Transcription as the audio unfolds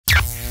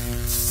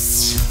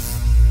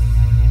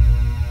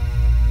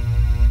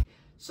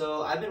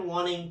So I've been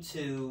wanting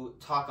to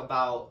talk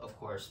about, of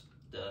course,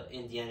 the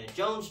Indiana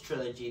Jones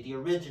trilogy, the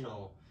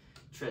original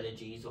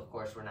trilogies. Of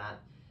course, we're not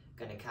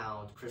gonna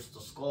count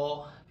Crystal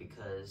Skull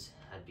because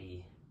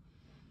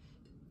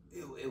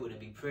it wouldn't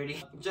be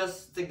pretty.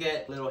 Just to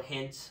get a little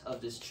hint of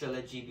this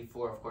trilogy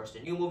before, of course, the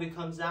new movie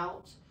comes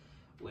out,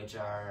 which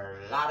a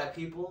lot of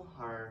people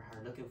are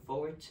looking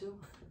forward to,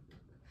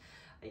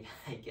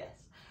 I guess.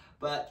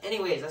 But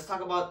anyways, let's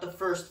talk about the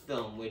first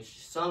film,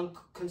 which some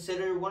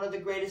consider one of the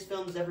greatest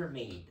films ever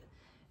made.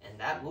 And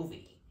that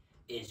movie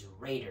is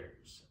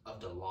Raiders of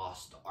the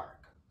Lost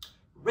Ark.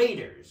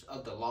 Raiders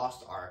of the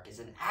Lost Ark is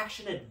an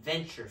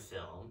action-adventure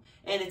film,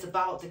 and it's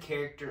about the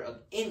character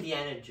of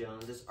Indiana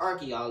Jones, this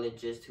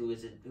archaeologist who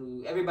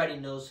everybody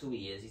knows who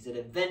he is. He's an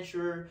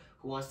adventurer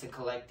who wants to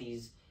collect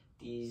these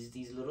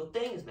little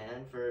things,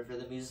 man, for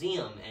the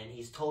museum, and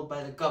he's told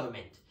by the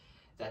government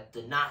that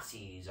the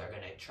Nazis are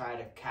gonna try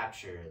to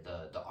capture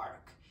the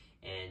Ark,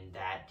 and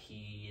that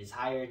he is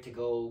hired to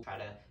go try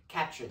to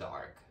capture the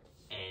Ark,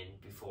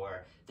 and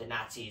before the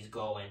Nazis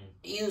go and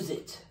use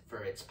it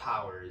for its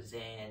powers.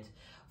 And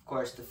of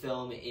course, the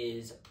film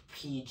is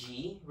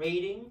PG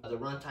rating. The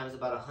runtime is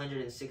about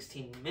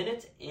 116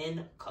 minutes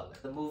in color.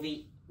 The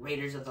movie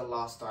Raiders of the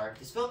Lost Ark.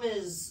 This film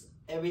is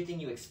everything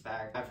you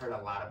expect. I've heard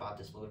a lot about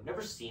this movie. I've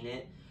never seen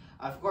it.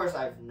 Of course,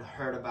 I've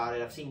heard about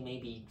it. I've seen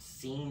maybe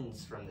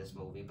scenes from this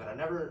movie, but I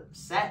never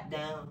sat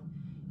down,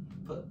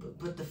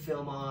 put the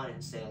film on,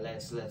 and said,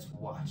 let's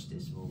watch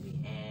this movie.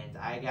 And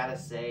I gotta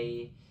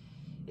say,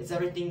 it's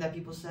everything that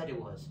people said it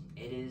was.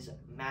 It is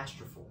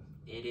masterful.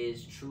 It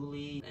is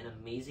truly an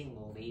amazing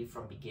movie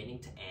from beginning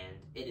to end.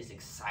 It is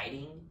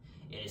exciting.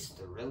 It is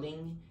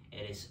thrilling.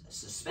 It is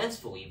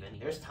suspenseful even.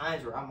 There's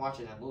times where I'm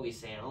watching that movie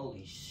saying,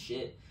 holy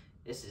shit,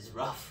 this is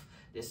rough.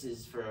 This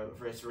is for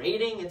its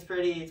rating, it's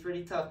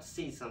pretty tough to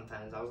see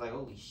sometimes. I was like,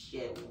 holy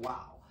shit,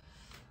 wow.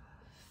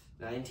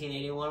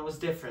 1981 was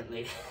different,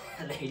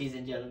 ladies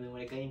and gentlemen,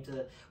 when it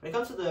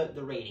comes to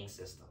the rating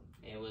system.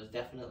 It was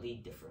definitely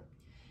different.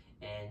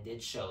 And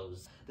it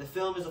shows. The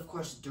film is, of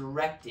course,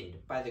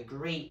 directed by the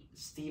great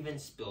Steven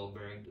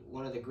Spielberg,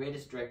 one of the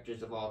greatest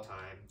directors of all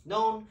time.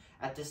 Known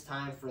at this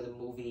time for the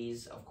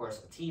movies, of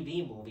course, a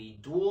TV movie,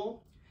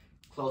 Duel,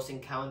 Close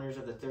Encounters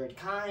of the Third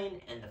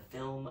Kind, and the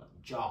film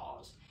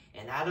Jaws.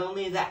 And not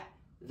only that,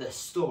 the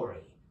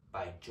story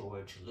by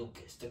George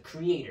Lucas, the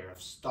creator of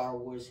Star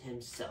Wars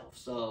himself.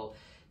 So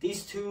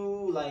these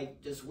two,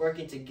 like, just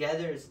working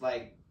together is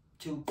like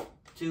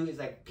it's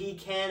like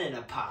pecan and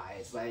a pie.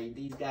 It's like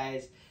these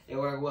guys, they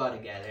work well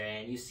together,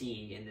 and you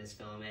see in this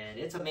film, and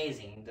it's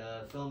amazing.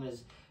 The film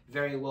is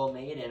very well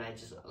made, and I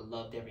just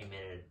loved every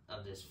minute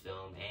of this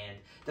film. And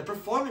the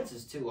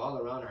performances too, all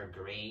around, are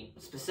great.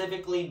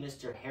 Specifically,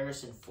 Mr.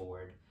 Harrison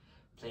Ford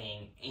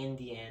playing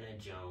Indiana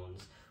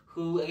Jones,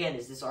 who again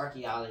is this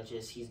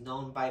archaeologist. He's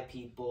known by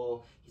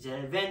people. He's an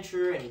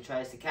adventurer, and he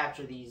tries to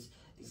capture these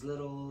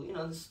little,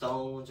 the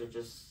stones or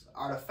just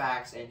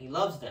artifacts, and he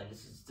loves them.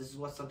 This is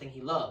something he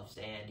loves,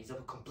 and he's a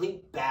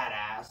complete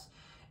badass.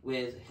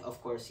 With,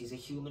 of course, he's a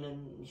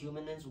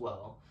human as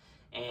well,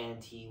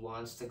 and he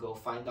wants to go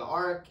find the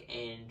Ark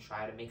and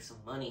try to make some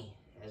money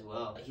as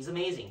well. He's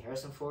amazing.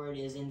 Harrison Ford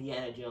is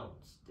Indiana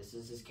Jones. This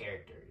is his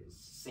character. It's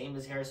same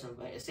as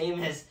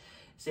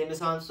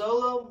Han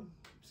Solo.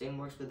 Same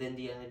works with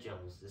Indiana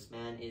Jones. This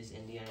man is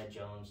Indiana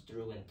Jones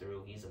through and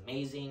through. He's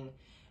amazing,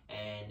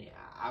 and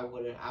I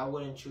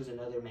wouldn't choose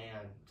another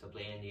man to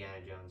play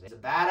Indiana Jones. He's a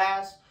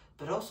badass,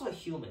 but also a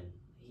human.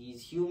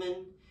 He's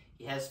human.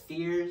 He has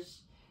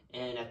fears,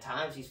 and at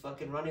times he's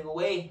fucking running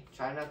away,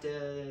 trying not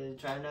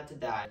to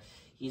die.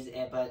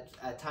 But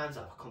at times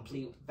a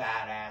complete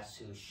badass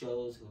who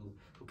shows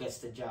who gets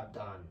the job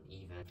done.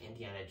 Even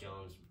Indiana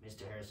Jones,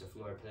 Mr. Harrison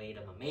Ford played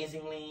him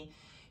amazingly.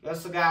 You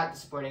also got the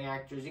supporting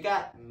actors. You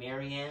got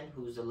Marianne,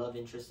 who's the love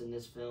interest in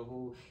this film,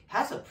 who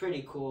has a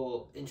pretty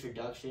cool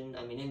introduction.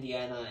 I mean,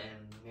 Indiana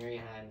and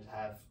Marianne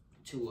have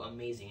two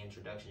amazing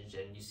introductions,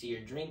 and you see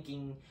her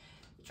drinking,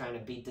 trying to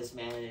beat this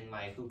man, and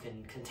like who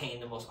can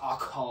contain the most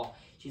alcohol.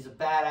 She's a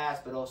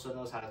badass, but also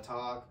knows how to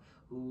talk.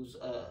 Who's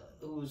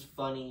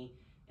funny,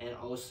 and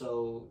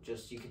also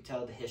just you could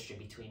tell the history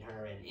between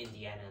her and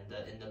Indiana,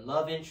 and the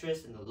love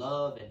interest, and the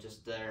love, and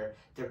just their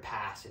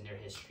past and their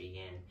history.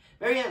 And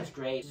Marianne's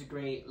great. She's a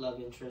great love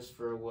interest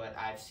for what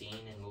I've seen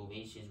in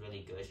movies. She's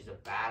really good. She's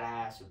a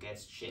badass who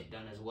gets shit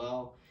done as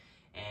well,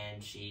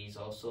 and she's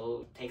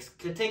also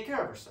could take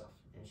care of herself,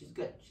 and she's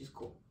good. She's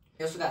cool.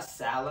 You also got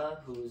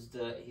Salah,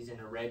 he's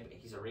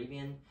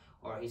Arabian,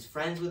 or he's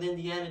friends with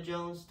Indiana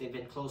Jones. They've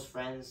been close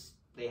friends.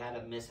 They had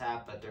a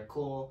mishap, but they're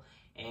cool.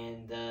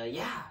 And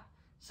yeah,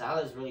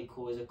 Salah is really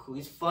cool.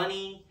 He's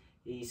funny.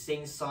 He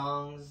sings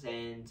songs,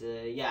 and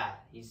yeah,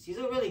 he's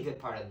a really good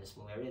part of this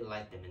movie. I really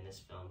liked him in this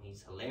film.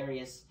 He's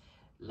hilarious,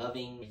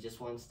 loving. He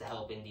just wants to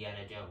help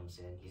Indiana Jones,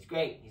 and he's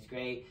great. He's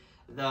great.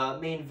 The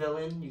main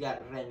villain, you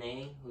got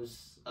Rene,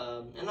 who's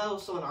and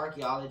also an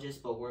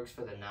archaeologist, but works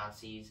for the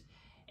Nazis.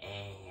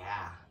 And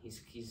yeah,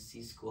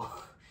 he's cool.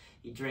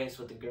 He drinks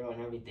with the girl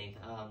and everything.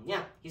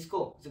 Yeah, he's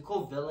cool. He's a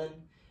cool villain.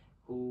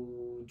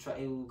 who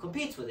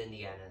competes with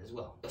Indiana as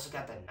well. You also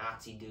got the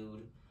Nazi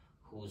dude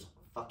who's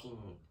fucking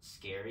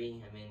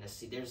scary. I mean,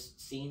 there's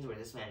scenes where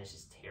this man is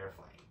just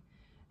terrifying,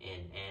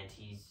 and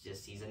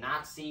he's a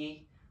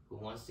Nazi who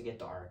wants to get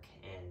dark,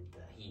 and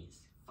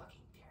he's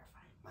fucking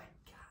terrifying. My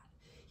God,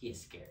 he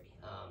is scary.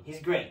 He's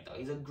great though.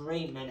 He's a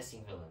great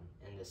menacing villain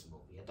in this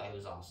movie. I thought he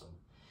was awesome.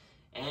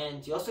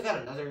 And you also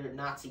got another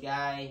Nazi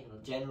guy,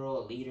 a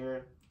general, a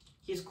leader.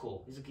 He's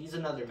cool. He's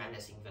another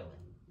menacing villain,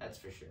 that's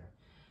for sure.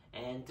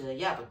 And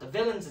yeah, but the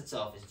villains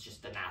itself is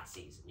just the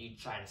Nazis. You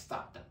trying to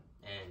stop them,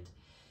 and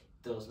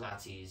those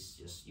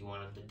Nazis you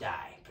want them to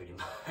die, pretty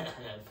much.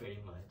 Pretty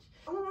much.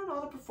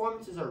 All the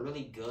performances are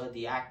really good.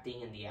 The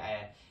acting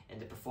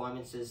and the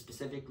performances,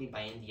 specifically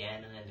by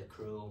Indiana and the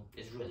crew,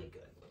 is really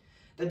good.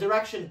 The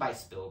direction by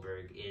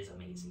Spielberg is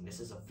amazing.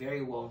 This is a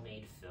very well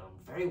made film,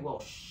 very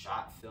well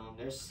shot film.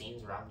 There's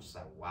scenes where I'm just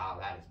like, wow,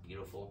 that is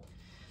beautiful.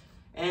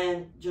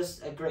 And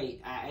just a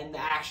great, and the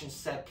action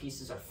set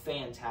pieces are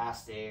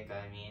fantastic.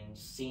 I mean,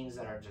 scenes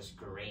that are just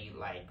great,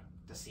 like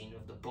the scene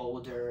of the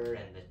boulder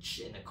and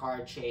the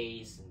car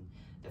chase and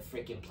the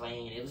freaking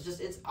plane.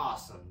 It's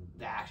awesome,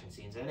 the action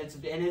scenes, and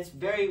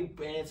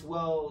it's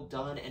well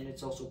done, and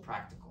it's also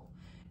practical.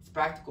 It's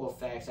practical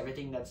effects.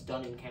 Everything that's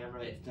done in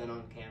camera, it's done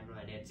on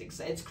camera, and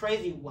it's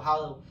crazy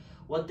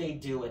what they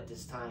do at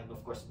this time,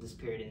 of course, in this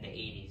period in the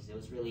 80s. It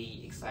was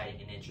really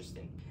exciting and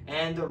interesting.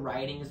 And the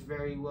writing is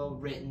very well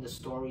written. The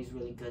story is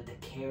really good. The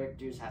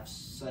characters have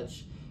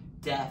such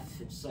depth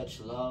and such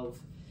love.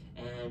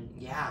 And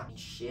yeah,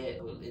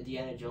 shit,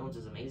 Indiana Jones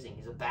is amazing.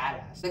 He's a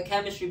badass. The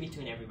chemistry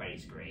between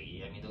everybody's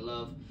great. I mean, the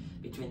love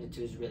between the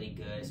two is really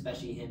good,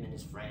 especially him and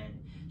his friend.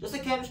 Just the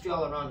chemistry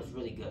all around is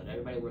really good.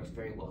 Everybody works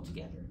very well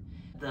together.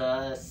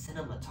 The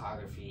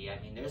cinematography,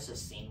 I mean, there's a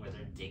scene where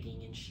they're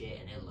digging and shit,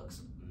 and it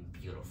looks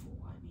beautiful.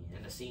 I mean,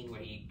 and the scene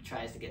where he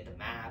tries to get the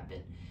map,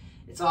 and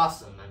it's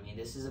awesome. I mean,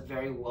 this is a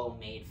very well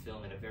made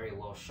film and a very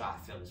well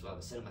shot film as well.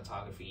 The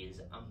cinematography is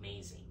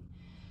amazing.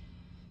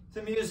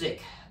 The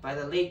music by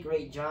the late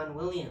great John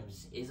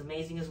Williams is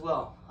amazing as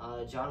well.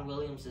 John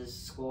Williams'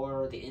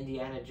 score, the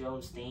Indiana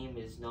Jones theme,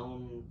 is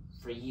known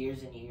for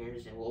years and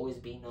years and will always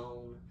be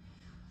known.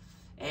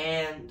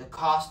 And the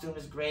costume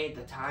is great.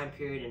 The time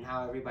period and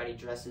how everybody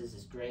dresses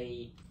is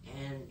great.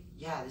 And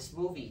yeah, this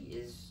movie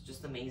is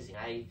just amazing.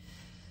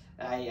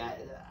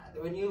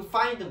 When you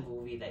find a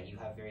movie that you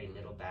have very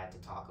little bad to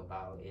talk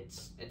about,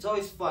 it's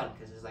always fun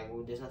because it's like,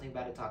 well, there's nothing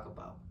bad to talk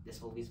about. This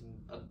movie's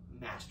a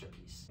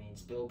masterpiece. I mean,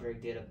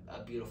 Spielberg did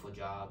a beautiful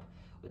job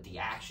with the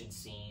action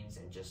scenes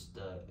and just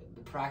the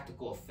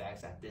practical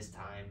effects at this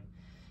time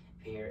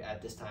period.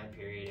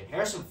 And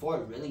Harrison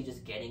Ford really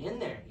just getting in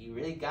there. He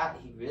freaking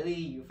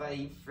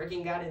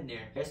got in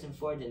there. Harrison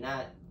Ford did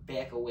not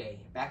back away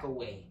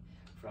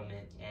from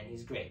it, and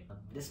he's great.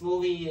 This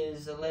movie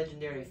is a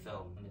legendary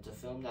film. It's a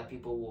film that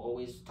people will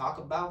always talk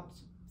about.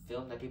 It's a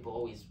film that people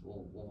always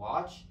will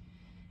watch,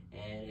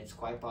 and it's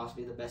quite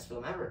possibly the best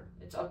film ever.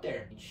 It's up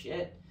there.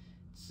 Shit,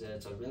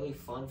 it's a really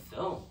fun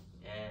film,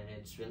 and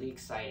it's really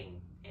exciting,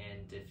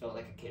 and it felt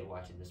like a kid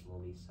watching this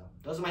movie. So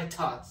those are my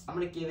thoughts. I'm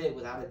gonna give it,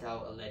 without a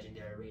doubt, a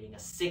legendary rating, a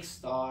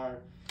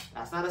 6-star.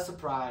 That's not a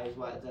surprise.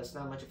 That's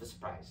not much of a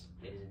surprise,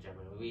 ladies and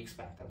gentlemen. What we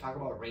expect. I'm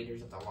talking about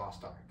Raiders of the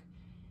Lost Ark.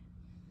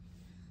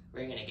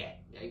 You're gonna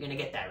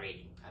get that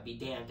rating. I'd be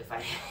damned if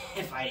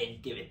I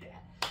didn't give it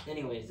that.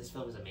 Anyways, this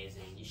film is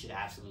amazing. You should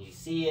absolutely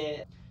see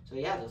it. So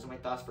yeah, those are my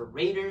thoughts for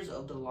Raiders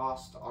of the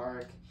Lost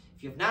Ark.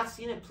 If you have not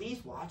seen it,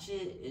 please watch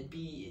it.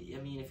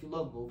 I mean, if you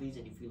love movies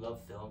and if you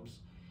love films,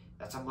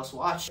 that's a must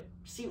watch.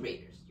 See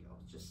Raiders,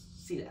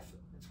 just see that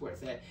film. It's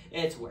worth it.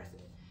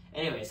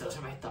 Anyways, those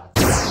are my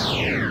thoughts.